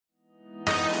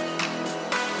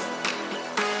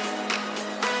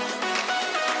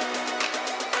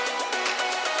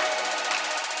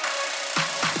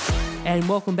And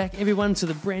welcome back, everyone, to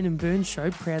the Brandon Burns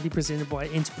Show, proudly presented by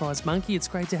Enterprise Monkey. It's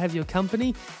great to have your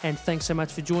company, and thanks so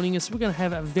much for joining us. We're going to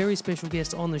have a very special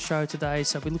guest on the show today,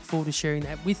 so we look forward to sharing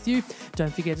that with you.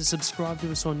 Don't forget to subscribe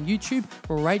to us on YouTube,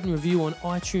 or rate and review on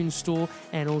iTunes Store,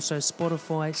 and also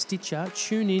Spotify, Stitcher,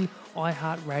 TuneIn,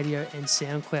 iHeartRadio, and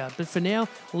SoundCloud. But for now,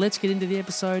 let's get into the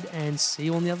episode and see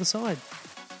you on the other side.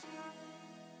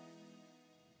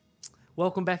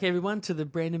 Welcome back, everyone, to the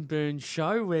Brandon Burns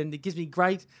Show, and it gives me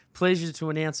great pleasure to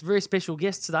announce a very special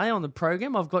guest today on the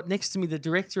program. I've got next to me the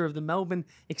director of the Melbourne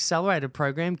Accelerator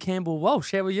Program, Campbell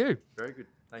Walsh. How are you? Very good.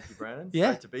 Thank you, Brandon.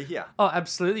 Yeah. Great to be here. Oh,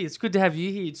 absolutely. It's good to have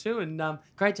you here too, and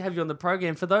great to have you on the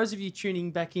program. For those of you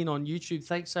tuning back in on YouTube,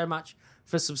 thanks so much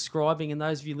for subscribing, and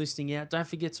those of you listening out, don't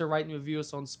forget to rate and review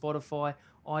us on Spotify,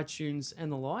 iTunes,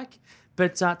 and the like.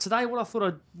 But today, what I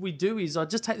thought we'd do is I'd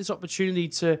just take this opportunity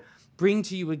to bring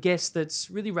to you a guest that's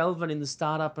really relevant in the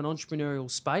startup and entrepreneurial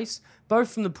space,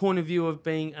 both from the point of view of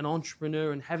being an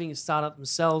entrepreneur and having a startup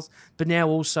themselves, but now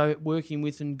also working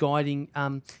with and guiding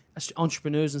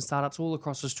entrepreneurs and startups all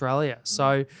across Australia.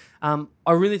 So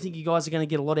I really think you guys are going to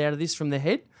get a lot out of this from the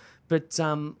head. But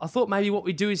I thought maybe what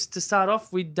we'd do is to start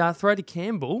off, we'd throw to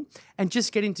Campbell and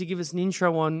just get him to give us an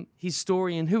intro on his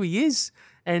story and who he is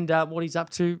and what he's up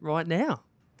to right now.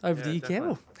 Over to you,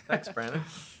 definitely. Campbell. Thanks, Brandon.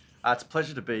 It's a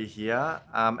pleasure to be here.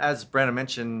 As Brandon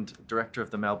mentioned, director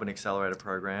of the Melbourne Accelerator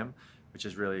Program, which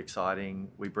is really exciting.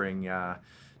 We bring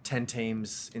 10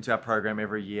 teams into our program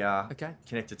every year,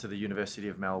 connected to the University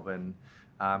of Melbourne,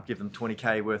 give them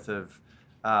 $20,000 worth of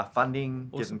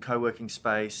funding, give them co-working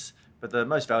space. But the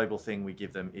most valuable thing we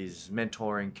give them is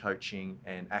mentoring, coaching,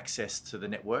 and access to the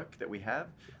network that we have,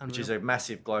 which is a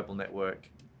massive global network.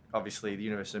 Obviously, the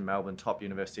University of Melbourne, top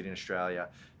university in Australia,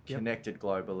 connected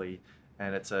globally.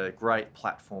 And it's a great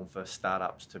platform for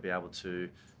startups to be able to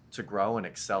grow and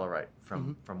accelerate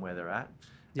from where they're at.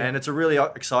 Yeah. And it's a really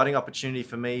exciting opportunity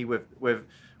for me. We've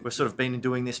sort of been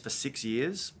doing this for 6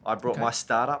 years. I brought my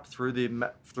startup through the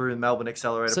Melbourne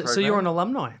Accelerator Program. So you're an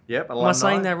alumni? Yep, alumni. Am I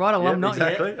saying that right? Alumni? Yep,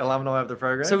 exactly, alumni of the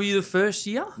program. So were you the first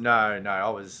year?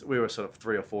 No, we were sort of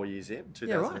 3 or 4 years in,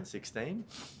 2016.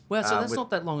 Wow, so that's not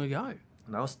that long ago.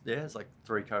 No, it's like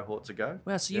 3 cohorts ago.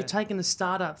 Wow, so you've taken the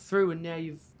startup through and now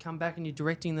you've come back and you're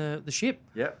directing the ship.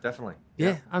 Yeah, definitely.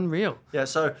 Yeah, unreal. Yeah,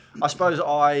 so I suppose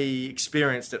I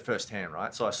experienced it firsthand,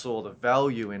 right? So I saw the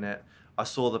value in it. I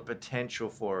saw the potential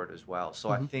for it as well. So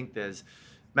I think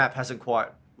MAP hasn't quite,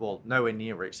 nowhere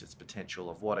near reached its potential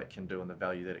of what it can do and the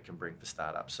value that it can bring for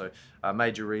startups. So a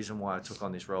major reason why I took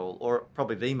on this role, or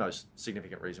probably the most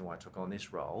significant reason why I took on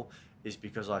this role, is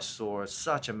because I saw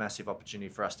such a massive opportunity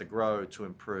for us to grow, to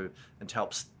improve, and to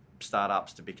help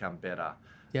startups to become better.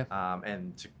 Yeah.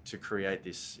 And to create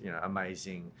this,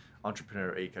 amazing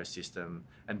entrepreneur ecosystem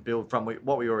and build from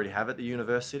what we already have at the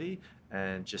university,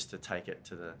 and just to take it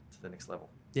to the next level.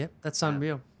 Yeah, that's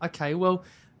unreal. Okay, well,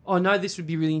 I know this would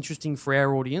be really interesting for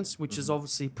our audience, which is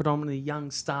obviously predominantly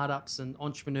young startups and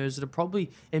entrepreneurs that are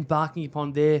probably embarking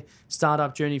upon their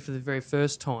startup journey for the very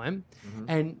first time.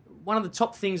 And one of the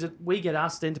top things that we get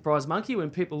asked at Enterprise Monkey when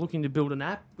people are looking to build an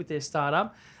app with their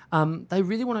startup, they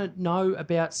really want to know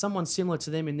about someone similar to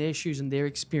them in their shoes and their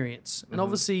experience. And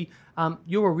obviously,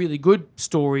 you're a really good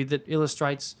story that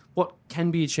illustrates what can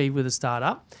be achieved with a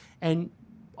startup. And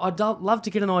I'd love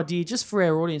to get an idea just for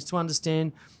our audience to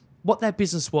understand what that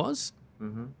business was,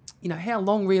 how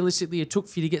long realistically it took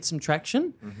for you to get some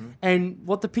traction, and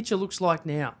what the picture looks like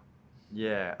now.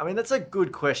 Yeah, I mean, that's a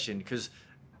good question because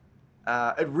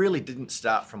it really didn't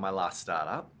start from my last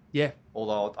startup. Yeah.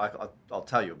 Although I'll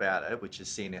tell you about it, which is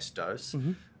CNS Dose.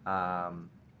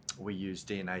 We use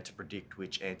DNA to predict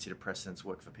which antidepressants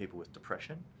work for people with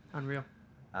depression. Unreal.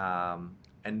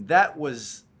 And that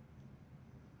was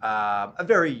a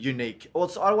very unique,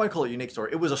 I won't call it a unique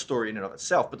story. It was a story in and of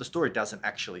itself, but the story doesn't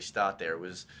actually start there.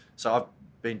 So I've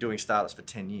been doing startups for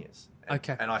 10 years.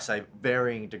 And I say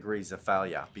varying degrees of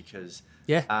failure because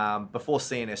before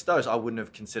CNS Dose, I wouldn't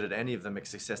have considered any of them a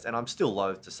success. And I'm still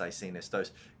loath to say CNS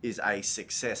Dose is a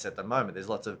success at the moment. There's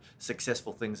lots of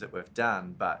successful things that we've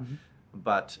done, but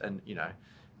what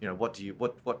do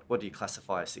you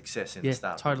classify as success in the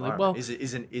startup environment? Well, is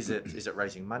it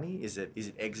raising money? Is it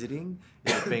exiting?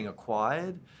 Is it being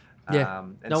acquired?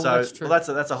 That's true. That's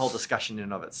a whole discussion in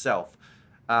and of itself.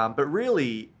 But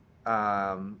really,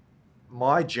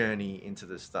 my journey into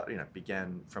this stuff,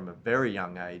 began from a very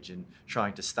young age and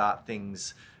trying to start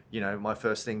things. My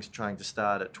first things trying to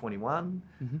start at 21,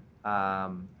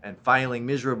 and failing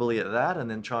miserably at that, and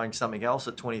then trying something else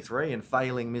at 23 and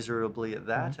failing miserably at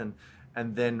that,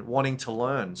 and then wanting to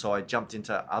learn. So I jumped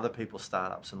into other people's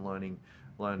startups and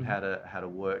learn how to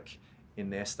work in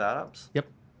their startups. Yep.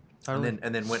 Totally.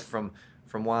 and then went from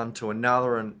one to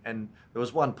another, and there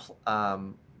was one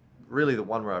really the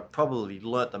one where I probably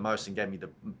learnt the most and gave me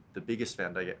the biggest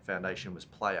foundation was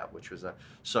PlayUp, which was a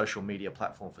social media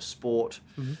platform for sport.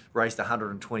 Raised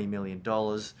 $120 million.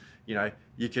 You know,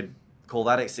 you could call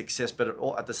that a success, but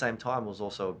at the same time was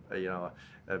also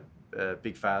a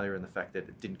big failure in the fact that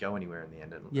it didn't go anywhere in the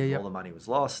end, and all the money was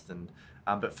lost. And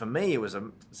but for me, it was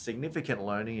a significant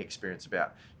learning experience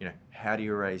about, you know, how do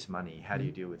you raise money, how do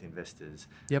you deal with investors,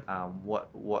 how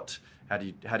do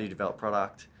you develop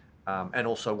product, and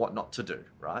also what not to do,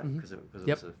 right? Because it was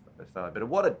a failure. But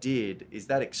what it did is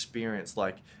that experience,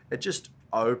 like, it just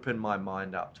opened my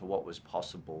mind up to what was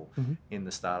possible in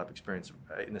the startup experience,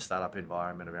 in the startup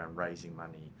environment, around raising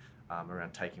money,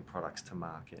 around taking products to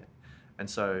market. And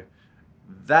so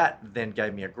that then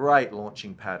gave me a great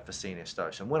launching pad for CNS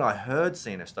Dose. And when I heard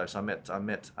CNS Dose, I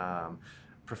met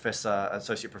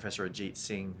Associate Professor Ajit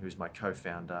Singh, who's my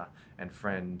co-founder and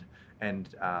friend, and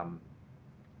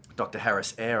Dr.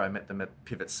 Harris Eyre. I met them at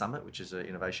Pivot Summit, which is an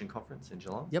innovation conference in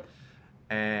Geelong.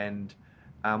 And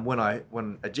when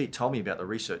Ajit told me about the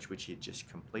research which he had just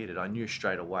completed, I knew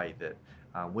straight away that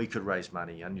we could raise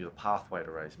money. I knew the pathway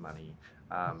to raise money,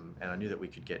 and I knew that we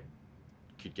could get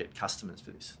customers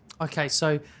for this. Okay,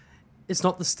 so it's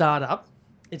not the startup,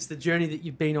 it's the journey that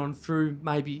you've been on through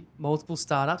maybe multiple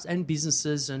startups and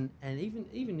businesses and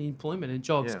even employment and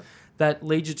jobs that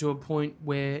lead you to a point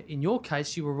where, in your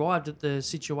case, you arrived at the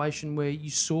situation where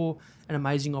you saw an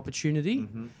amazing opportunity,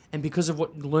 and because of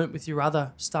what you learnt with your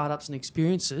other startups and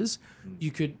experiences,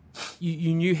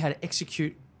 you knew how to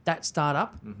execute that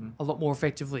startup a lot more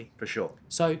effectively. For sure.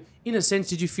 So, in a sense,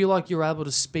 did you feel like you were able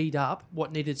to speed up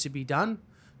what needed to be done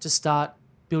to start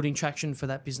building traction for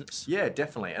that business? Yeah,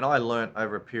 definitely. And I learned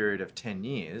over a period of 10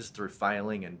 years through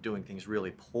failing and doing things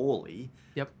really poorly,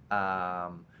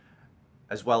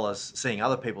 as well as seeing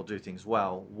other people do things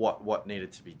well, what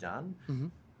needed to be done.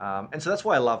 And so that's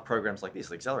why I love programs like this,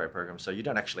 the Accelerator program. So you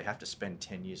don't actually have to spend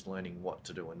 10 years learning what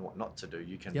to do and what not to do.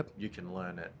 You can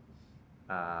learn it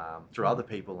through other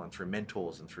people and through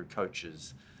mentors and through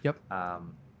coaches.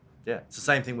 It's the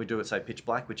same thing we do at, say, Pitch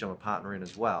Black, which I'm a partner in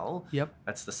as well.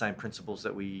 That's the same principles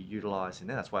that we utilize in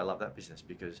there. That's why I love that business,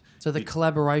 because the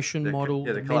collaboration model,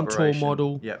 the mentor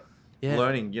model.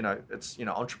 Learning, it's,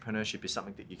 entrepreneurship is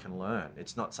something that you can learn.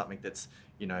 It's not something that's,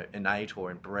 innate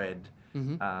or inbred.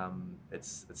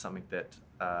 It's something that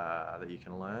you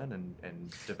can learn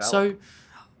and develop. So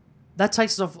that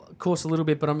takes us off course a little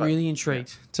bit, but I'm really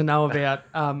intrigued to know about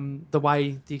the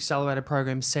way the Accelerator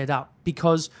program is set up,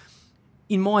 because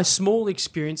in my small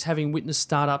experience, having witnessed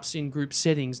startups in group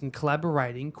settings and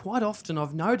collaborating, quite often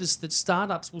I've noticed that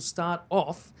startups will start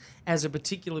off as a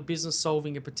particular business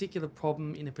solving a particular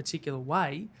problem in a particular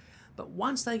way, but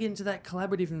once they get into that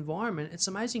collaborative environment, it's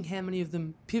amazing how many of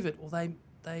them pivot, or they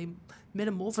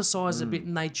metamorphosize a bit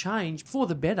and they change for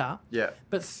the better,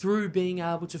 but through being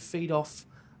able to feed off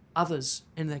others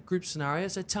in that group scenario.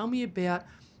 So tell me about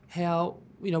how,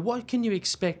 what can you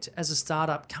expect as a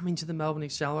startup coming to the Melbourne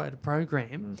Accelerator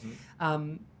program? Are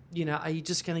you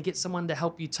just going to get someone to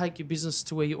help you take your business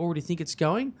to where you already think it's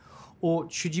going? Or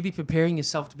should you be preparing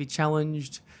yourself to be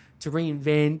challenged, to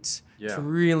reinvent, to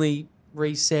really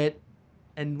reset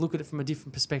and look at it from a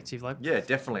different perspective?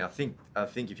 Definitely. I think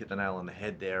you've hit the nail on the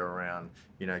head there around,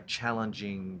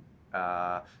 challenging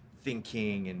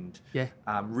thinking and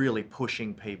really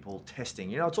pushing people,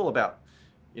 testing. It's all about,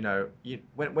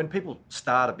 when people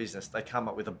start a business, they come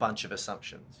up with a bunch of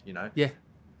assumptions,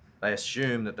 They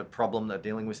assume that the problem they're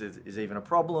dealing with is even a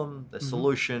problem. The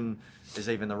solution is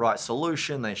even the right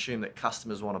solution. They assume that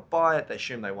customers want to buy it. They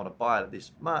assume they want to buy it at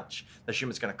this much. They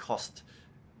assume it's going to cost,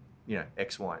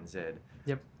 X, Y, and Z.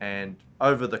 And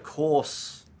over the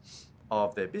course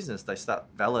of their business, they start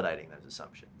validating those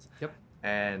assumptions.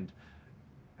 And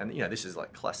this is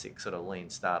like classic sort of lean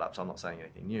startups. I'm not saying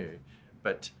anything new,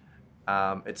 but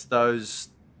it's those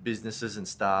businesses and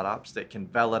startups that can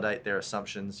validate their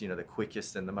assumptions, the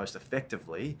quickest and the most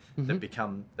effectively, that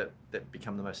become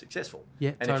the most successful.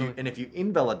 If you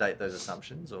invalidate those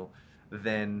assumptions,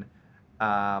 then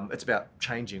it's about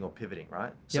changing or pivoting,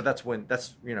 right? So that's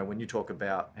when you talk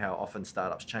about how often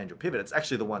startups change or pivot, it's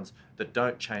actually the ones that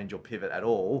don't change or pivot at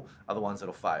all are the ones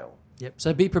that'll fail.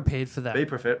 So be prepared for that. Be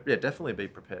prepared. Yeah, definitely be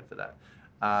prepared for that.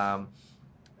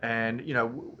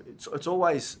 It's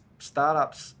always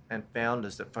startups and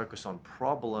founders that focus on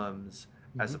problems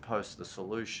as opposed to the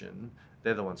solution.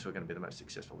 They're the ones who are going to be the most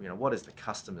successful. What is the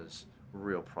customer's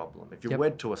real problem? If you're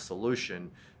wed to a solution,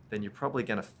 then you're probably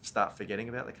going to start forgetting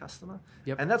about the customer.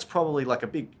 And that's probably like a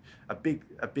big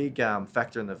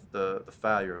factor in the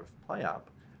failure of PlayUp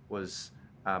was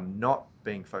not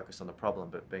being focused on the problem,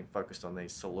 but being focused on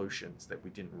these solutions that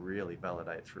we didn't really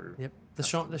validate through. Yep,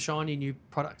 the shiny new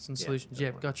products and solutions. Yeah,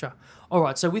 Yeah, gotcha. All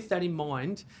right, so with that in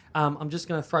mind, I'm just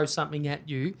going to throw something at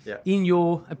you. Yeah. In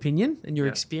your opinion and your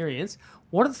Yeah. experience,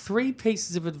 what are 3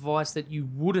 pieces of advice that you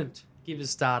wouldn't give a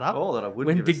startup That I wouldn't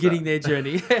when give a beginning their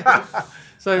journey?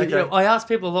 So Okay. I ask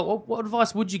people a lot, what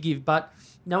advice would you give? But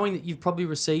knowing that you've probably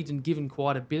received and given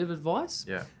quite a bit of advice,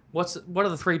 Yeah. what are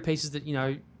the 3 pieces that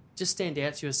just stand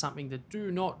out to you as something that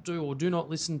do not do or do not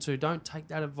listen to? Don't take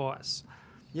that advice.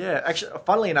 Yeah, actually,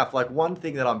 funnily enough, like one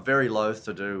thing that I'm very loath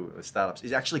to do with startups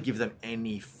is actually give them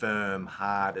any firm,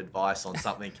 hard advice on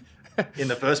something in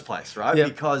the first place, right? Yep.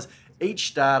 Because each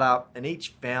startup and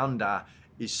each founder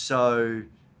is so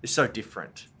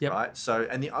different, Yep. right? So,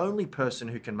 and the only person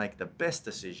who can make the best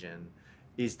decision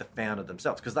is the founder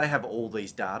themselves, because they have all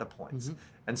these data points. Mm-hmm.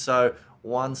 And so,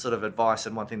 one sort of advice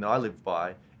and one thing that I live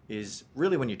by is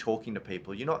really when you're talking to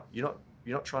people, you're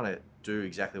not trying to do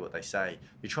exactly what they say.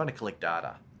 You're trying to collect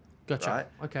data. Gotcha. Right?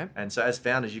 Okay. And so as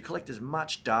founders, you collect as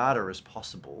much data as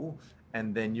possible,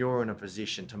 and then you're in a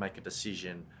position to make a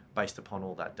decision based upon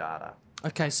all that data.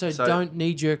 Okay, so So- don't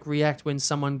knee-jerk react when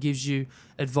someone gives you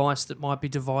advice that might be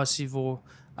divisive or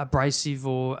abrasive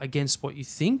or against what you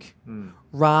think.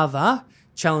 Rather,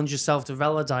 challenge yourself to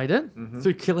validate it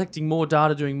through collecting more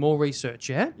data, doing more research,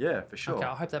 yeah? Yeah, for sure. Okay,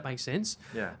 I hope that makes sense.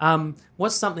 Yeah.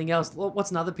 What's something else?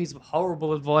 What's another piece of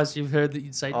horrible advice you've heard that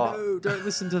you'd say, no, don't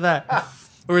listen to that?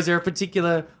 Or is there a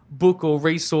particular book or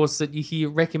resource that you hear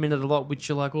recommended a lot, which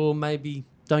you're like, oh, maybe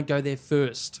don't go there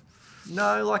first?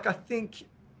 No, like I think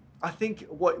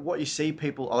what you see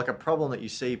people, like a problem that you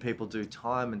see people do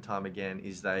time and time again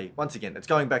is once again, it's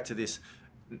going back to this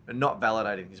not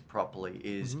validating things properly,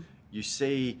 is you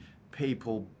see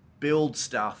people build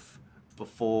stuff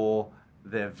before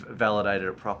they've validated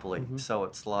it properly. So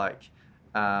it's like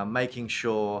making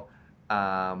sure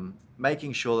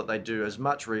that they do as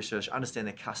much research, understand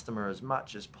their customer as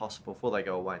much as possible before they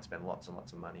go away and spend lots and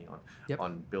lots of money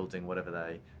on building whatever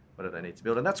they need to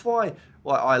build. And that's why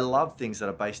I love things that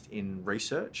are based in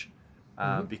research,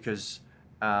 because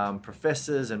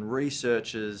professors and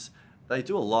researchers, they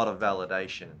do a lot of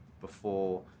validation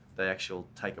before they actually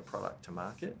take a product to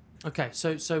market. Okay,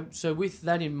 so with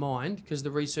that in mind, because the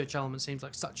research element seems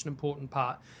like such an important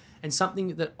part, and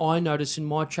something that I notice in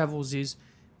my travels is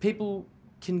people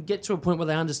can get to a point where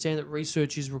they understand that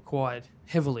research is required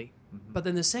heavily. But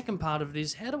then the second part of it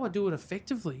is, how do I do it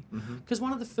effectively? Because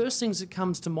one of the first things that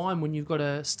comes to mind when you've got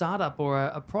a startup or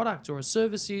a product or a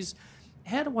service is,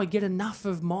 how do I get enough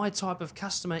of my type of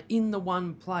customer in the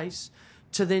one place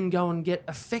to then go and get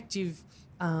effective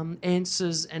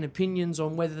answers and opinions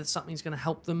on whether something's going to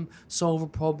help them solve a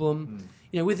problem?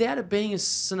 Without it being a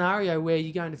scenario where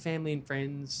you're going to family and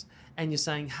friends and you're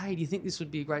saying, hey, do you think this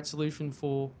would be a great solution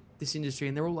for this industry?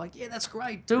 And they're all like, yeah, that's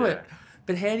great, do it.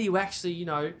 But how do you actually,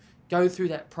 go through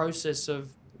that process of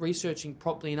researching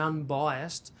properly and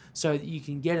unbiased so that you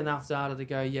can get enough data to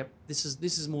go, yep, this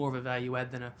is more of a value add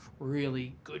than a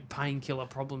really good painkiller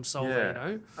problem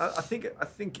solver, I think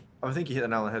you hit the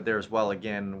nail on the head there as well,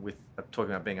 again, with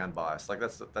talking about being unbiased. Like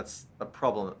that's the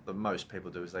problem that most people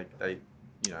do is they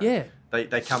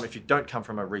come, if you don't come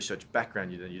from a research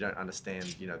background, you don't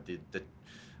understand,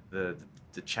 the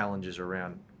challenges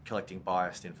around collecting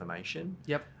biased information.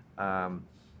 Yep.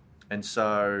 And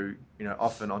so,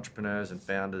 often entrepreneurs and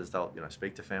founders, they'll,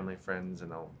 speak to family and friends,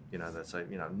 and they'll say,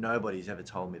 nobody's ever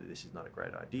told me that this is not a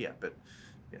great idea. But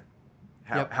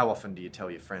how often do you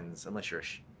tell your friends, unless you're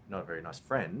not a very nice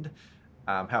friend,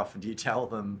 how often do you tell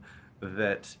them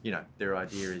that, their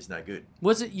idea is no good?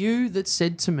 Was it you that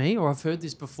said to me, or I've heard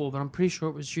this before, but I'm pretty sure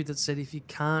it was you that said, if you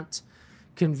can't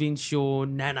convince your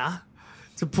nana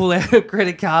to pull out a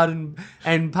credit card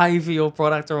and pay for your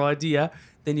product or idea,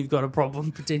 then you've got a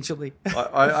problem potentially.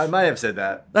 I may have said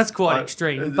that. That's quite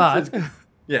extreme, but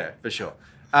yeah, for sure.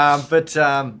 I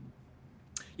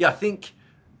think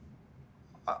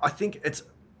it's,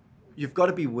 you've got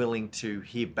to be willing to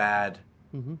hear bad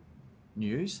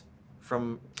news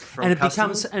from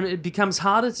customers. It becomes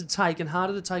harder to take and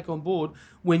harder to take on board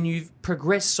when you've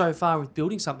progressed so far with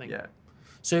building something. Yeah.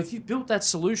 So if you've built that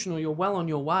solution or you're well on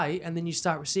your way and then you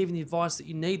start receiving the advice that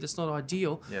you need that's not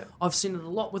ideal, I've seen it a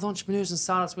lot with entrepreneurs and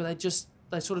startups where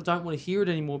they sort of don't want to hear it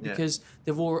anymore because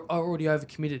they've already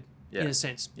overcommitted in a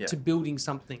sense to building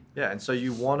something. Yeah, and so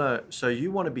you want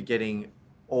to be getting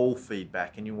all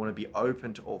feedback and you want to be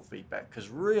open to all feedback, because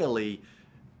really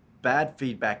bad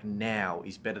feedback now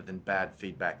is better than bad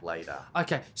feedback later.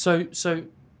 Okay, so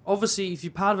obviously, if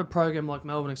you're part of a program like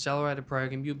Melbourne Accelerator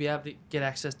Program, you'll be able to get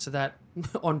access to that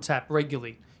on tap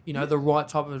regularly. You know, the right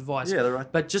type of advice. Yeah, the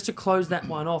right. But just to close that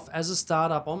one off, as a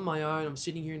startup on my own, I'm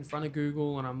sitting here in front of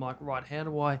Google and I'm like, right, how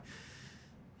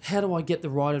do I get the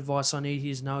right advice I need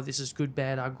here to know this is good,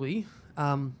 bad, ugly?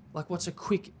 Like, what's a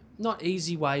quick, not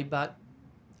easy way, but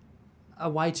a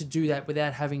way to do that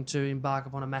without having to embark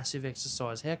upon a massive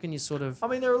exercise? How can you sort of... I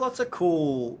mean, there are lots of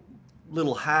cool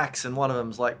little hacks, and one of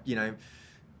them's like,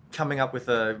 coming up with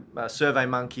a survey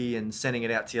monkey and sending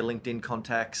it out to your LinkedIn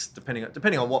contacts, depending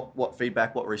on what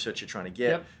feedback, what research you're trying to get.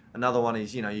 Yep. Another one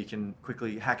is, you can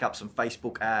quickly hack up some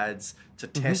Facebook ads to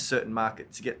test certain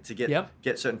markets to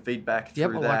get certain feedback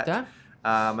through I that. like that.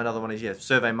 Another one is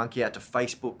survey monkey out to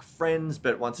Facebook friends,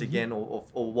 but once again, or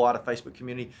wider Facebook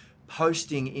community,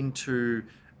 posting into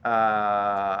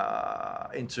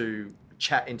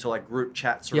chat, into like group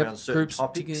chats around certain Groups,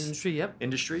 topics, industry,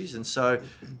 industries, and so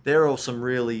there are some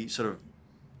really sort of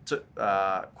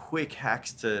quick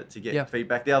hacks to get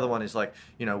feedback. The other one is like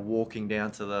walking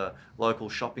down to the local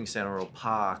shopping centre or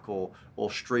park or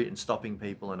street and stopping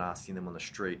people and asking them on the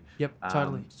street.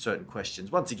 Totally. Certain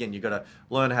questions. Once again, you've got to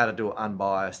learn how to do it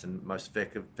unbiased and most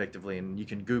effectively, and you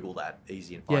can Google that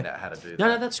easy and find out how to do that.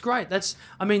 No, that's great.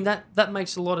 That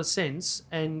makes a lot of sense,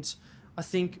 and I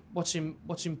think what's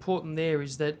important there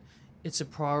is that it's a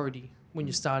priority when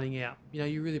you're starting out.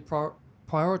 You really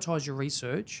prioritize your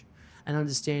research and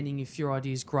understanding if your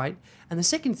idea is great. And the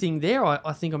second thing there,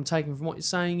 I think I'm taking from what you're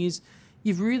saying is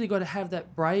you've really got to have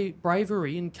that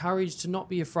bravery and courage to not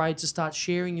be afraid to start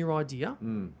sharing your idea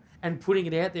and putting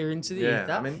it out there into the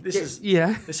ether. I mean, this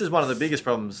is one of the biggest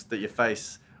problems that you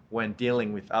face when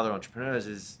dealing with other entrepreneurs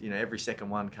is, every second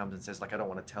one comes and says, like, I don't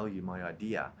want to tell you my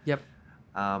idea. Yep.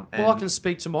 Well, I can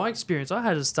speak to my experience. I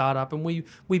had a startup and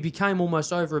we became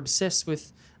almost over obsessed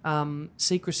with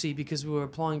secrecy because we were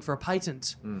applying for a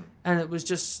patent. And it was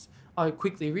just, I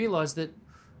quickly realised that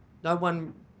no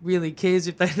one really cares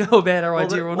if they know about our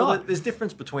idea or not. There's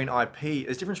difference between IP.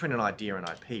 There's difference between an idea and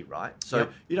IP, right? So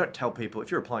you don't tell people,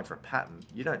 if you're applying for a patent,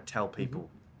 you don't tell people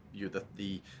you're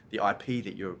the IP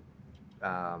that you're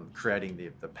creating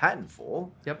the patent for.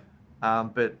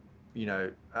 But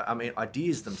I mean,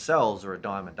 ideas themselves are a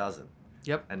dime a dozen.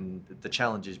 And the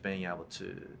challenge is being able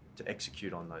to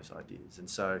execute on those ideas. And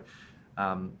so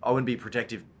I wouldn't be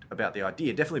protective about the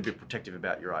idea. Definitely be protective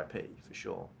about your IP, for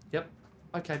sure.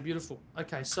 Okay, beautiful.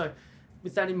 Okay, so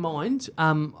with that in mind,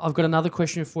 I've got another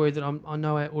question for you that I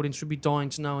know our audience would be dying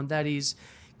to know, and that is,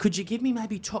 could you give me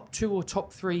maybe top 2 or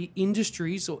top 3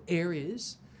 industries or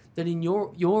areas that in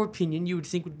your opinion you would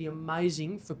think would be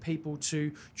amazing for people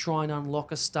to try and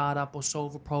unlock a startup or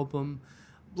solve a problem?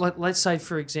 Like, let's say,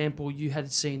 for example, you had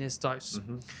CNS Dose,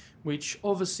 which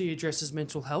obviously addresses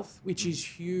mental health, which is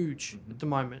huge at the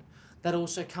moment. That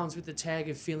also comes with the tag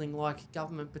of feeling like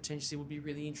government potentially would be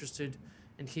really interested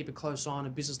and keep a close eye on a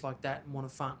business like that and want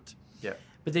to fund.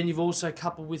 But then you've also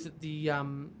coupled with it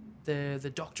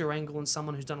the doctor angle and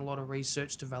someone who's done a lot of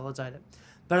research to validate it.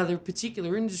 But are there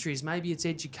particular industries? Maybe it's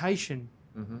education.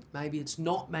 Maybe it's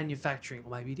not manufacturing,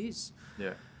 or maybe it is.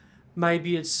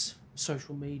 Maybe it's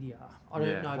social media. I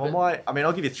don't know. Well,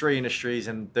 I'll give you 3 industries,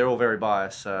 and they're all very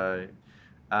biased. So,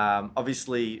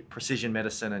 obviously, precision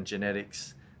medicine and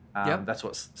genetics. That's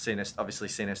what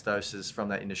CNS Doses from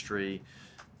that industry.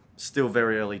 Still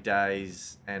very early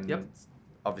days, and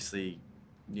obviously,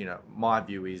 my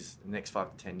view is the next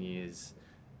 5 to 10 years,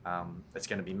 it's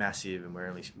going to be massive, and we're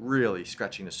only really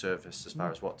scratching the surface as far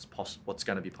as what's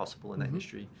going to be possible in that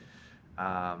industry.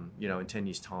 In 10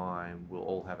 years' time, we'll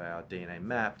all have our DNA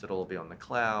mapped. It'll all be on the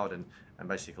cloud, and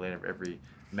basically every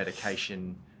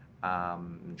medication,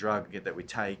 drug that we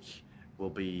take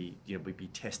will be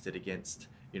tested against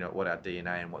what our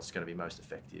DNA and what's going to be most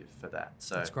effective for that.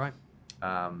 So that's great.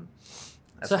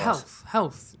 So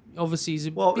health obviously is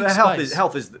a big space. Space.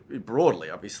 Health is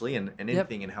broadly, obviously, and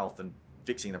anything in health and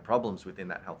fixing the problems within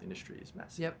that health industry is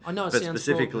massive. I know. But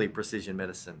specifically, precision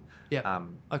medicine.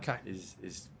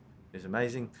 Is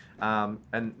amazing. And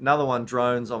another one,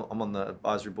 drones. I'm on the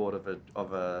advisory board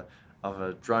of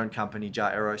a drone company,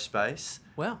 Jar Aerospace.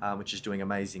 Wow. Which is doing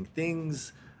amazing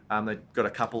things. They've got a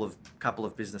couple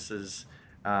of businesses,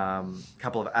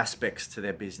 couple of aspects to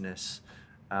their business.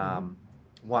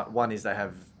 One is they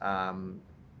have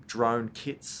drone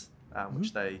kits,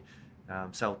 which they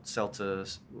sell to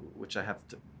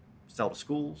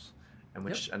schools, and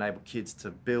which enable kids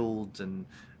to build and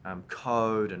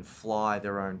code and fly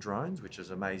their own drones, which is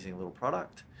an amazing little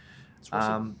product.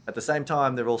 Awesome. At the same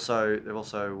time, they've also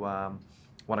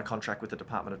won a contract with the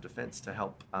Department of Defence to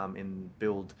help in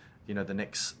build the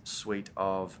next suite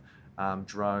of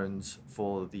drones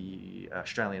for the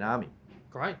Australian Army.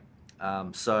 Great.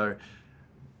 So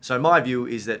my view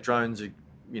is that drones are,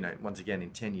 once again, in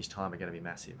 10 years' time, are going to be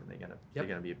massive, and they're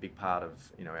going to be a big part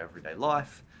of our everyday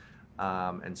life.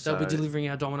 And so They'll be delivering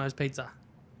our Domino's pizza.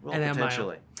 Well, and our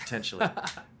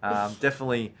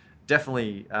potentially.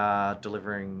 Definitely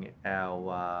delivering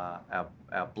our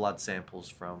blood samples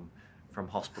from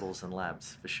hospitals and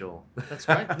labs for sure. That's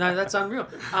great. No, that's unreal.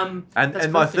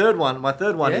 And my third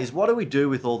one is, what do we do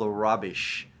with all the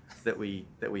rubbish that we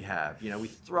have? We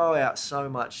throw out so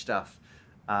much stuff,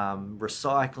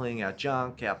 recycling our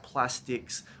junk, our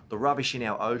plastics, the rubbish in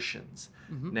our oceans.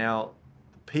 Mm-hmm. Now,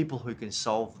 the people who can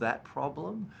solve that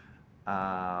problem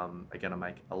are going to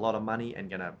make a lot of money and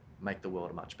going to make the world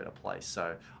a much better place.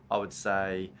 So I would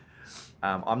say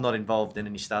I'm not involved in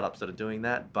any startups that are doing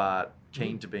that, but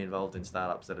keen to be involved in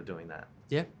startups that are doing that.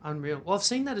 Yeah, unreal. Well, I've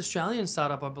seen that Australian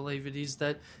startup, I believe it is,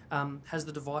 that has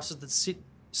the devices that sit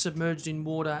submerged in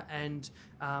water and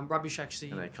rubbish actually...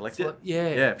 And they collect it? Yeah.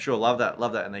 Yeah, sure. Love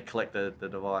that. And they collect the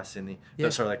device in the... Yeah.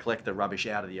 They collect the rubbish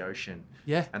out of the ocean.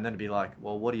 Yeah. And then it'd be like,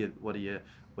 well, what do you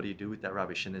do with that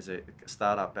rubbish? And there's a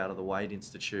startup out of the Wade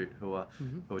Institute who are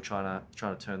trying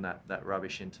to turn that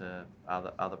rubbish into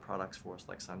other products for us,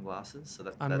 like sunglasses. So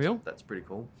that's pretty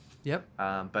cool. Yep.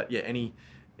 But yeah,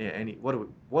 what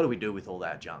do we do with all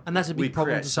that junk? And that's a big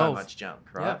problem to solve. We create so much junk,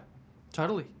 right? Yeah,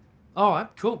 totally. All right,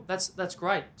 cool. That's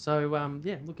great. So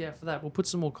look out for that. We'll put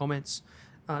some more comments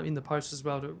in the post as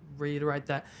well to reiterate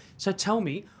that. So tell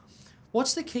me,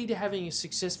 what's the key to having a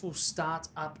successful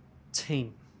startup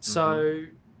team? So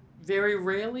very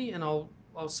rarely, and I'll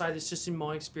say this just in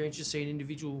my experience, you see an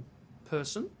individual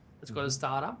person that's got a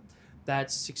startup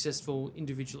that's successful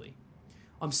individually.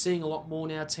 I'm seeing a lot more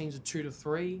now teams of 2 to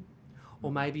 3,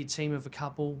 or maybe a team of a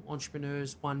couple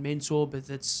entrepreneurs, one mentor, but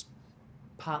that's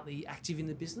partly active in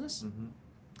the business.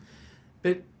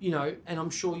 But, and I'm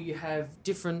sure you have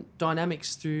different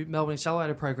dynamics through Melbourne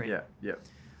Accelerator Program. Yeah.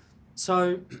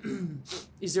 So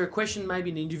is there a question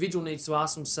maybe an individual needs to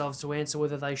ask themselves to answer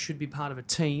whether they should be part of a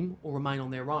team or remain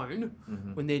on their own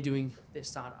when they're doing their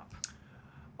startup?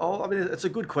 Oh, I mean, it's a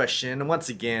good question. And once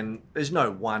again, there's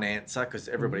no one answer because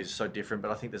everybody's so different.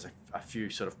 But I think there's a few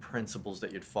sort of principles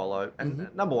that you'd follow. And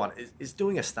number one is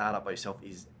doing a startup by yourself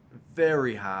is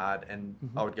very hard. And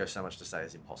I would go so much to say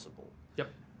is impossible.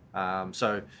 Yep.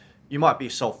 So you might be a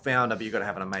sole founder, but you've got to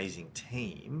have an amazing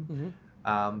team.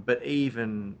 But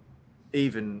even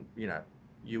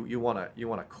you want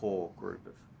a core group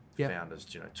of founders,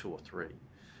 2 or 3.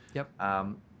 Yep.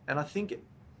 And I think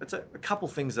it's a couple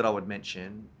things that I would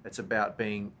mention. It's about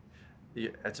being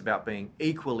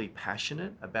equally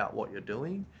passionate about what you're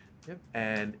doing,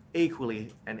 and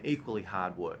equally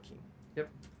hardworking. Yep.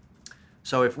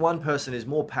 So if one person is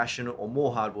more passionate or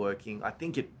more hardworking, I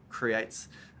think it creates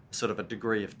sort of a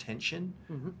degree of tension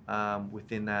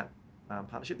within that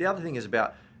partnership. The other thing is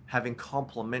about having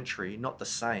complementary, not the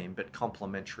same, but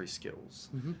complementary skills.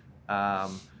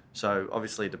 So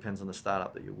obviously it depends on the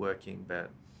startup that you're working,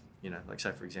 but like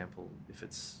say for example, if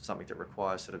it's something that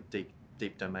requires sort of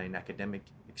deep domain academic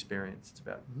experience, it's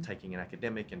about taking an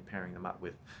academic and pairing them up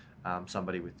with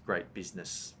somebody with great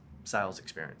business sales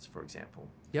experience, for example.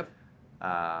 Yep.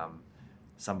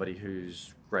 Somebody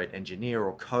who's great engineer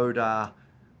or coder.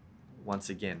 Once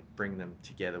again, bring them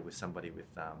together with somebody with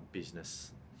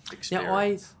business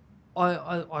experience. Now,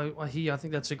 I hear. I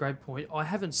think that's a great point. I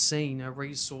haven't seen a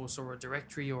resource or a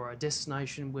directory or a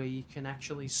destination where you can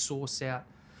actually source out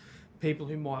people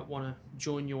who might want to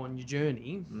join you on your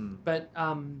journey. But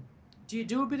do you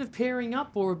do a bit of pairing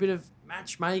up or a bit of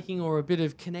matchmaking or a bit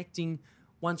of connecting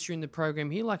once you're in the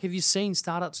program here? Like, have you seen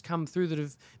startups come through that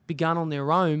have begun on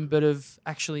their own but have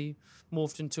actually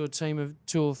morphed into a team of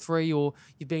 2 or 3, or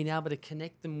you've been able to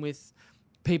connect them with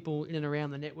people in and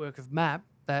around the network of MAP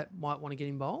that might want to get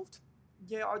involved?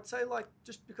 Yeah, I'd say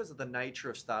just because of the nature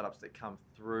of startups that come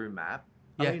through MAP.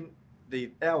 Yeah. I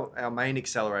mean, our main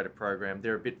accelerator program,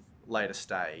 they're a bit later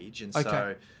stage, and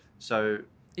so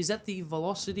is that the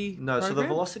Velocity program? So the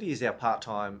Velocity is our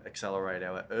part-time accelerator,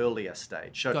 our earlier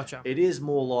stage. So Gotcha. It is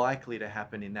more likely to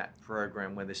happen in that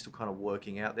program when they're still kind of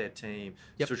working out their team,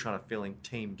 still trying to fill in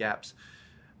team gaps.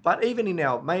 But even in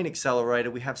our main accelerator,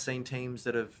 we have seen teams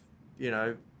that have,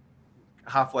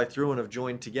 halfway through and have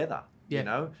joined together,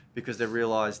 because they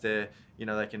realise if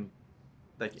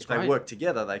they work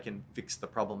together, they can fix the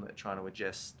problem they're trying to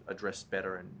address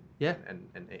better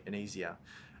and easier.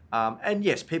 And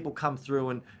yes, people come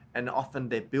through and often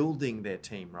they're building their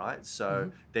team, right?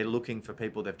 So they're looking for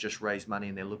people, they've just raised money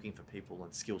and they're looking for people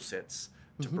and skill sets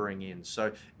to bring in.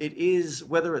 So it is,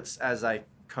 whether it's as a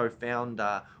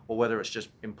co-founder or whether it's just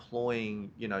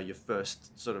employing, your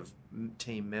first sort of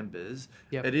team members,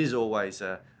 it is always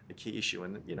key issue.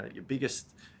 And your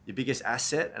biggest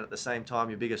asset, and at the same time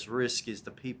your biggest risk, is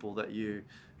the people that you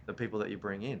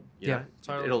bring in. You know?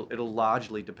 Totally. It'll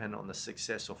largely depend on the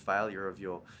success or failure of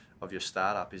your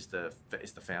startup is the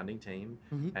founding team,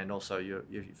 and also your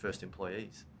first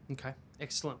employees. Okay,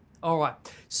 excellent. All right,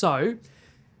 so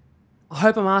I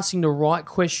hope I'm asking the right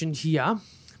question here,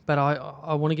 but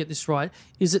I want to get this right.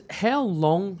 Is it how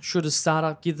long should a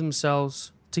startup give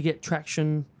themselves to get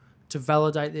traction, to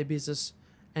validate their business,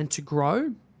 and to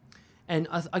grow? And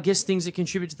I guess things that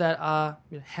contribute to that are,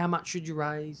 how much should you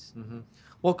raise?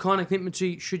 What kind of commitment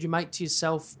should you make to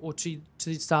yourself or to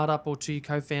the startup or to your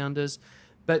co-founders?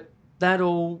 But that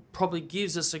all probably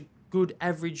gives us a good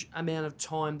average amount of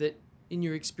time that, in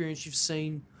your experience, you've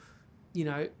seen,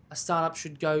 a startup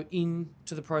should go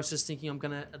into the process thinking, I'm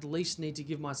going to at least need to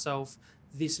give myself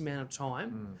this amount of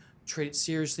time, treat it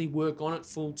seriously, work on it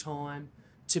full time,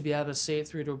 to be able to see it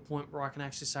through to a point where I can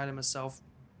actually say to myself,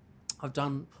 I've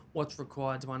done what's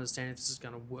required to understand if this is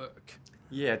going to work.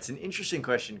 Yeah, it's an interesting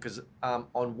question because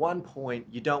on one point,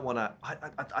 you don't want to...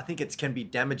 I think it can be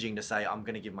damaging to say, I'm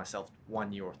going to give myself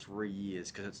 1 year or 3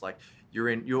 years, because it's like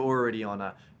you're already on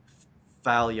a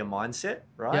failure mindset,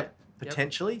 right?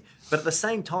 Potentially. But at the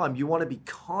same time, you want to be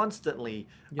constantly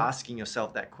asking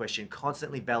yourself that question,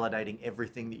 constantly validating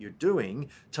everything that you're doing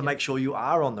to make sure you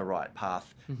are on the right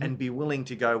path, and be willing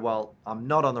to go, well, I'm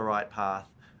not on the right path.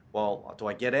 Well, do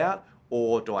I get out,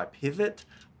 or do I pivot,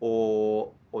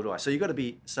 or do I? So you got to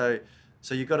be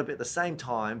you've got to be at the same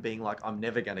time being like, I'm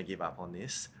never going to give up on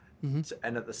this,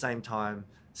 and at the same time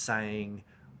saying,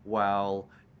 well,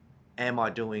 am I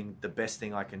doing the best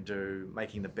thing I can do,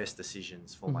 making the best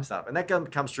decisions for my startup? And that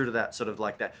comes through to that sort of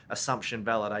like that assumption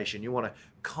validation. You want to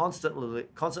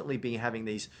constantly be having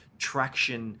these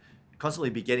constantly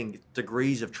be getting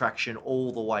degrees of traction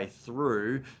all the way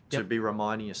through to be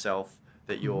reminding yourself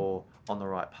that you're on the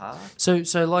right path. So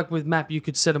like with MAP, you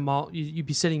could set you'd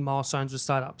be setting milestones with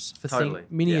startups for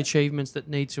mini achievements that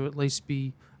need to at least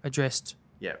be addressed.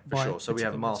 Yeah, for sure. So we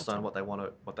have a milestone, what they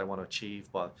want to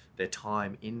achieve by their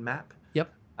time in MAP.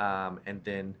 Yep. And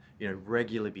then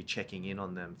regularly be checking in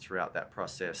on them throughout that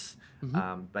process.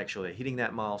 Make sure they're hitting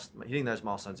those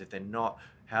milestones. If they're not,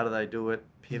 how do they do it?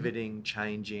 Pivoting,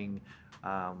 changing,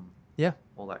 all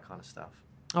that kind of stuff.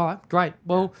 All right, great.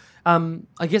 Well,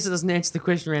 I guess it doesn't answer the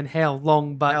question around how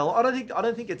long, but I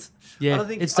don't think it's. Yeah, I don't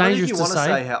think, it's dangerous to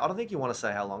say. I don't think you want to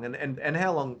say how long, and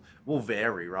how long will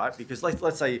vary, right? Because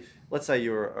let's say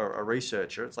you're a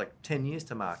researcher, it's like 10 years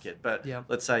to market. But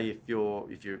let's say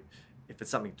if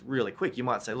it's something really quick, you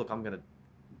might say, look,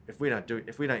 if we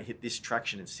don't hit this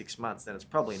traction in 6 months, then it's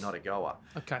probably not a goer.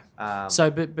 Okay.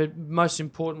 But most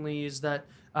importantly is that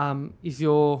if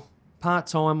you're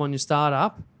part-time on your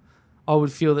startup, I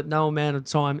would feel that no amount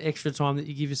of extra time that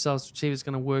you give yourselves to achieve is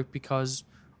going to work, because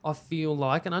I feel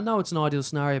like, and I know it's an ideal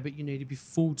scenario, but you need to be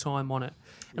full-time on it.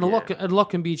 And a lot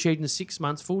can be achieved in 6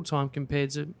 months full-time compared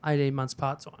to 18 months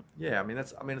part-time. Yeah, I mean,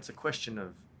 it's a question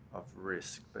of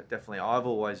risk, but definitely I've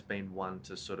always been one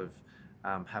to sort of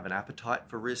have an appetite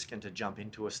for risk and to jump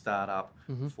into a startup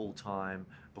full-time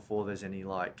before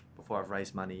I've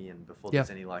raised money and before there's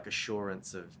any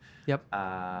assurance of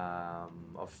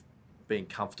being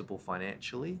comfortable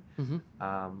financially.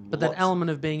 But that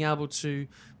element of being able to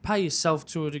pay yourself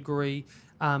to a degree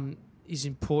is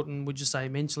important, would you say,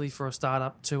 mentally for a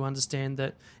startup, to understand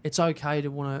that it's okay to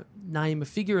want to name a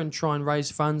figure and try and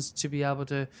raise funds to be able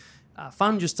to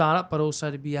fund your startup, but also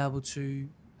to be able to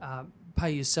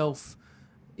pay yourself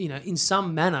in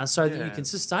some manner so that you can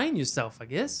sustain yourself, I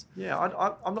guess. Yeah,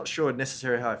 I'm not sure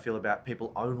necessarily how I feel about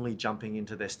people only jumping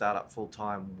into their startup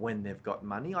full-time when they've got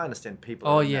money. I understand people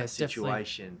are in that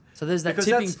situation. Definitely. So there's that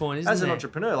tipping point, isn't there? As an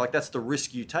entrepreneur, that's the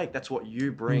risk you take. That's what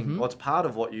you bring. What's part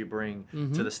of what you bring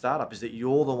to the startup is that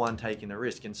you're the one taking the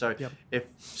risk. And so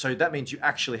so that means you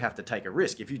actually have to take a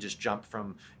risk. If you just jump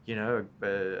from,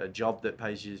 a job that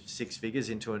pays you 6 figures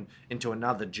into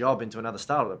another job, into another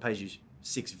startup that pays you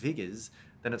 6 figures,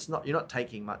 then you're not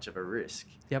taking much of a risk.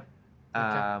 Yep. Okay.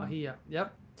 I hear you.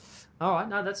 Yep. All right.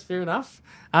 No, that's fair enough.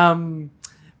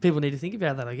 People need to think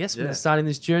about that, I guess, when they're starting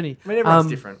this journey. I mean,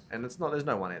 everyone's different, and there's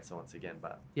no one answer once again,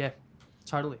 but yeah,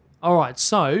 totally. All right.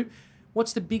 So,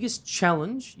 what's the biggest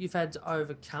challenge you've had to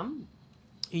overcome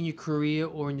in your career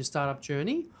or in your startup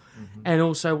journey? And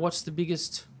also, what's the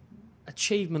biggest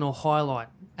achievement or highlight?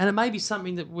 And it may be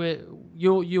something that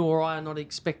you or I are not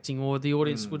expecting, or the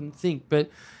audience wouldn't think, but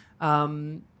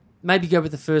maybe go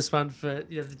with the first one for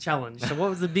the challenge. So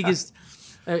what was the biggest?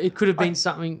 It could have been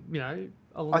something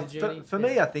along the journey. For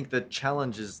me, I think the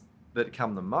challenges that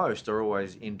come the most are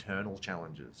always internal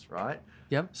challenges, right?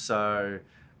 Yep. So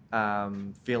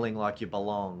feeling like you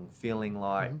belong, feeling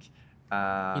like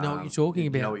You know what you're talking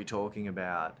about. You know what you're talking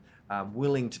about.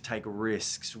 Willing to take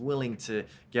risks, willing to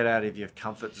get out of your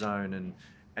comfort zone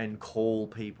and call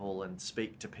people and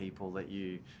speak to people that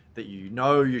you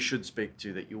know you should speak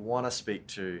to, that you want to speak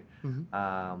to,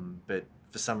 but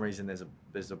for some reason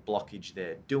there's a blockage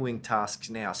there. Doing tasks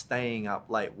now, staying up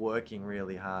late, working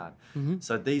really hard.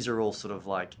 So these are all sort of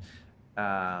like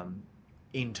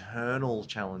internal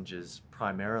challenges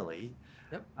primarily.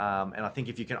 Yep. And I think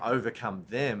if you can overcome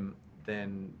them,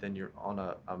 then you're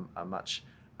on a much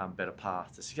better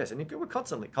path to success. And we're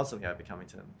constantly overcoming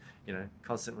them. You know,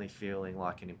 constantly feeling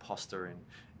like an imposter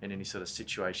in any sort of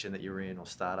situation that you're in, or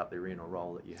startup that you're in, or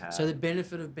role that you have. So the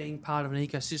benefit of being part of an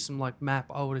ecosystem like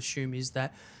MAP, I would assume, is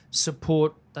that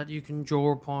support that you can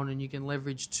draw upon and you can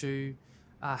leverage to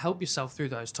help yourself through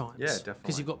those times. Yeah, definitely.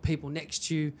 Because you've got people next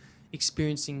to you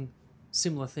experiencing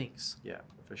similar things. Yeah,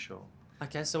 for sure.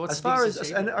 Okay, so what's as the far biggest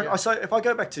as achievement? so if I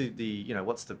go back to the, you know,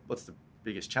 what's the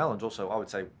biggest challenge, also I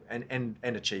would say and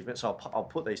achievement. So I'll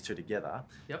put these two together.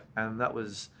 Yep. And that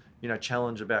was, you know,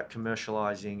 challenge about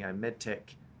commercializing a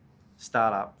medtech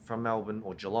startup from Melbourne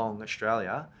or Geelong,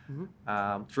 Australia,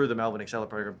 through the Melbourne Accelerator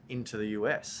program into the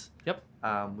US. Yep.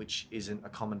 Which isn't a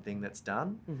common thing that's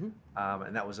done.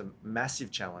 And that was a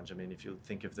massive challenge. I mean, if you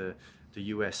think of the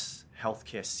US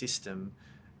healthcare system,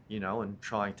 you know, and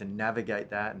trying to navigate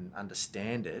that and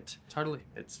understand it. Totally.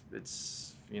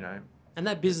 It's you know. And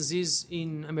that business is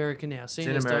in America now. It's in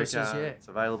America. Doses, It's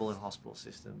available in hospital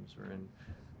systems. We're in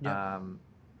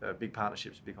big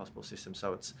partnerships, big hospital systems.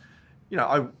 So it's, you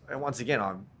know, I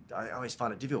always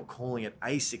find it difficult calling it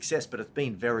a success, but it's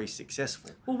been very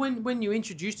successful. Well, when you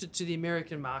introduced it to the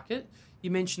American market, you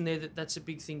mentioned there that that's a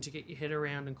big thing to get your head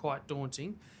around and quite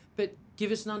daunting. But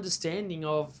give us an understanding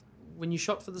of when you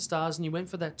shot for the stars and you went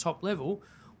for that top level,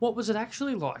 what was it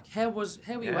actually like? How were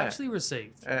you actually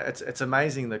received? It's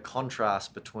amazing the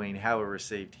contrast between how we're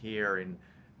received here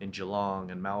in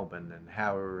Geelong and Melbourne and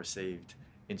how we were received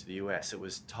into the US. It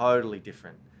was totally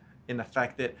different in the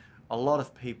fact that a lot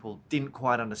of people didn't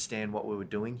quite understand what we were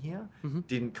doing here,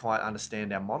 didn't quite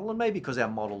understand our model, and maybe because our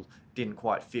model didn't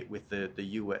quite fit with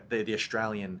the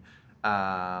Australian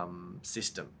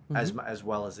system as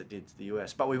well as it did to the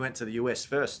US. But we went to the US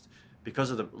first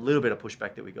because of the little bit of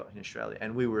pushback that we got in Australia,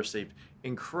 and we were received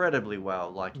incredibly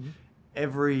well. Like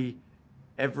every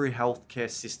healthcare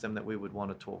system that we would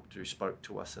want to talk to spoke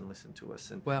to us and listened to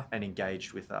us and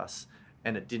engaged with us.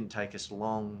 And it didn't take us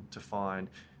long to find,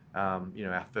 you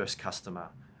know, our first customer.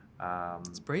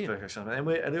 It's brilliant. And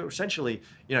we were essentially,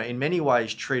 you know, in many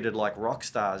ways treated like rock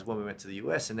stars when we went to the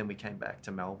US, and then we came back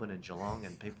to Melbourne and Geelong,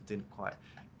 and people didn't quite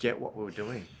get what we were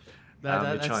doing.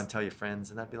 You try and tell your friends,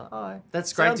 and they'd be like, "Oh,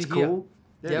 that's great to hear." Cool.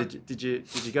 Yeah, Yep. did you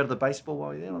go to the baseball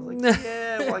while you were there? I was like,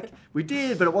 yeah, like we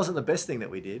did, but it wasn't the best thing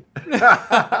that we did.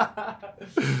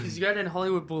 Did you go down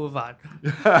Hollywood Boulevard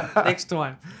next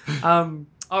time?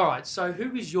 All right. So,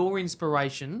 who is your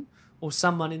inspiration, or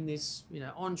someone in this, you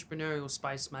know, entrepreneurial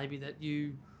space maybe that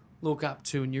you look up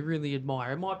to and you really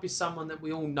admire? It might be someone that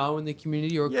we all know in the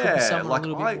community, or it could be someone a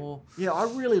little bit more. Yeah, I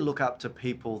really look up to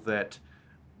people that.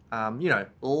 You know,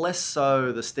 less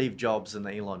so the Steve Jobs and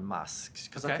the Elon Musks,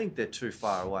 because I think they're too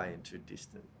far away and too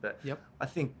distant. But I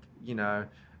think, you know,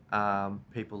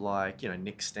 people like, you know,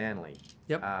 Nick Stanley,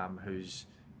 who's,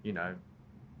 you know,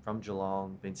 from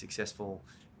Geelong, been successful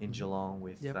in Geelong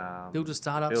with... built a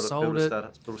startup, sold it.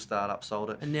 Built a startup,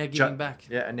 sold it. And now giving back.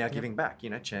 Yeah, and now giving back,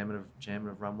 you know, chairman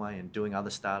of Runway and doing other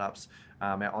startups.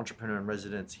 Our entrepreneur in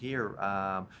residence here,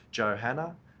 Joe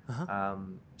Hanna,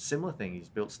 similar thing. He's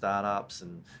built startups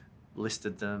and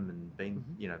listed them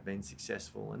and been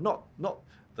successful, and not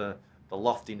the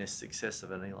loftiness success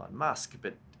of an Elon Musk,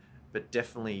 but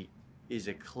definitely is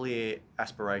a clear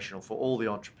aspirational for all the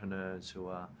entrepreneurs who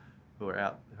are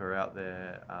out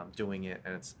there doing it,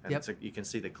 and you can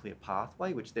see the clear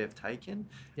pathway which they've taken,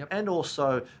 and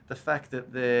also the fact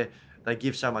that they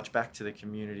give so much back to the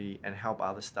community and help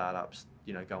other startups,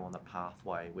 you know, go on the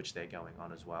pathway which they're going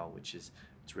on as well, it's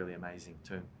really amazing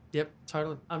too. Yep,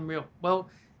 totally unreal. Well,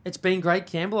 it's been great,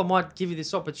 Campbell. I might give you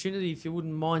this opportunity, if you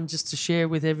wouldn't mind, just to share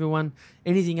with everyone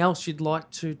anything else you'd like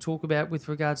to talk about with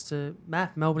regards to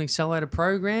MAP, Melbourne Accelerator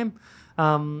Program.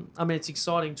 I mean, it's an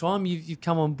exciting time. You've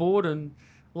come on board, and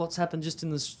lots happened just in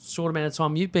the short amount of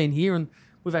time you've been here, and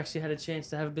we've actually had a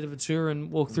chance to have a bit of a tour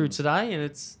and walk through today, and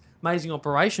it's amazing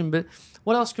operation. But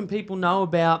what else can people know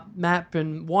about MAP,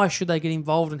 and why should they get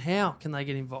involved, and how can they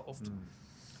get involved?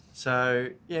 So,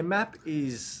 yeah, MAP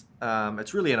is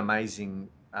it's really an amazing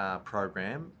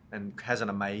program and has an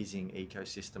amazing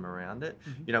ecosystem around it.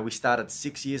 You know, we started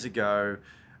 6 years ago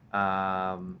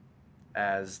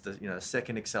as the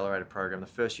second accelerator program, the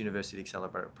first university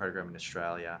accelerator program in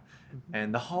Australia,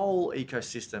 and the whole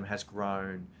ecosystem has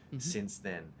grown since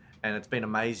then. And it's been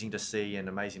amazing to see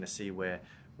where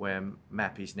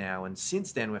MAP is now. And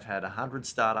since then, we've had 100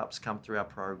 startups come through our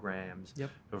programs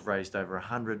who've raised over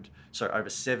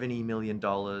 $70 million,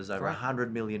 over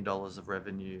 $100 million of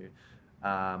revenue.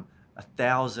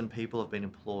 1,000 people have been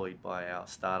employed by our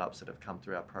startups that have come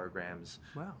through our programs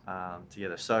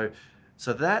together. So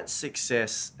that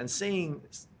success, and seeing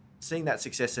that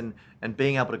success and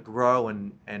being able to grow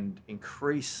and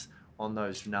increase on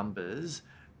those numbers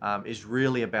is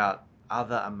really about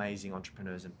other amazing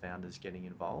entrepreneurs and founders getting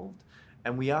involved.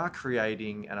 And we are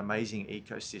creating an amazing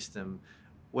ecosystem,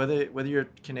 whether you're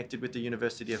connected with the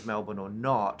University of Melbourne or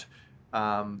not.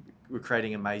 We're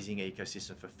creating an amazing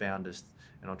ecosystem for founders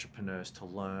and entrepreneurs to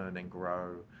learn and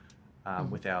grow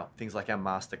with our things like our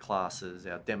master classes,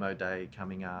 our demo day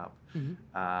coming up. And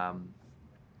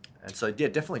so,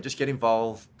 definitely just get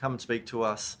involved, come and speak to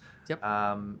us.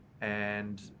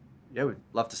 And we'd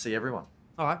love to see everyone.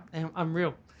 All right,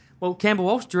 unreal. Well, Campbell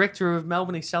Walsh, Director of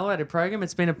Melbourne Accelerator Program,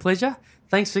 it's been a pleasure.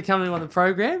 Thanks for coming on the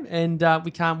program, and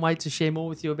we can't wait to share more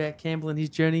with you about Campbell and his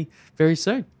journey very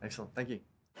soon. Excellent. Thank you.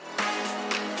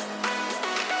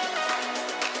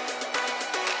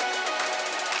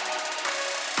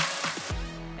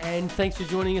 And thanks for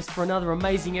joining us for another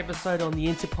amazing episode on the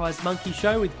Enterprise Monkey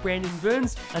Show with Brandon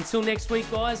Burns. Until next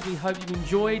week, guys, we hope you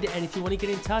enjoyed. And if you want to get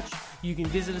in touch, you can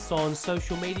visit us on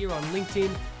social media on LinkedIn,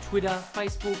 Twitter,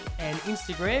 Facebook, and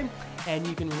Instagram. And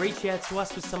you can reach out to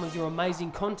us with some of your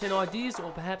amazing content ideas,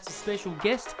 or perhaps a special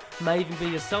guest, may even be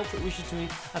yourself, that wishes to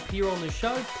appear on the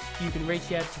show. You can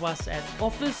reach out to us at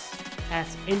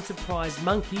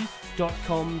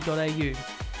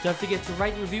office@enterprisemonkey.com.au. Don't forget to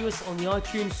rate and review us on the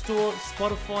iTunes Store,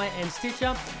 Spotify, and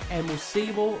Stitcher, and we'll see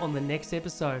you all on the next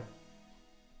episode.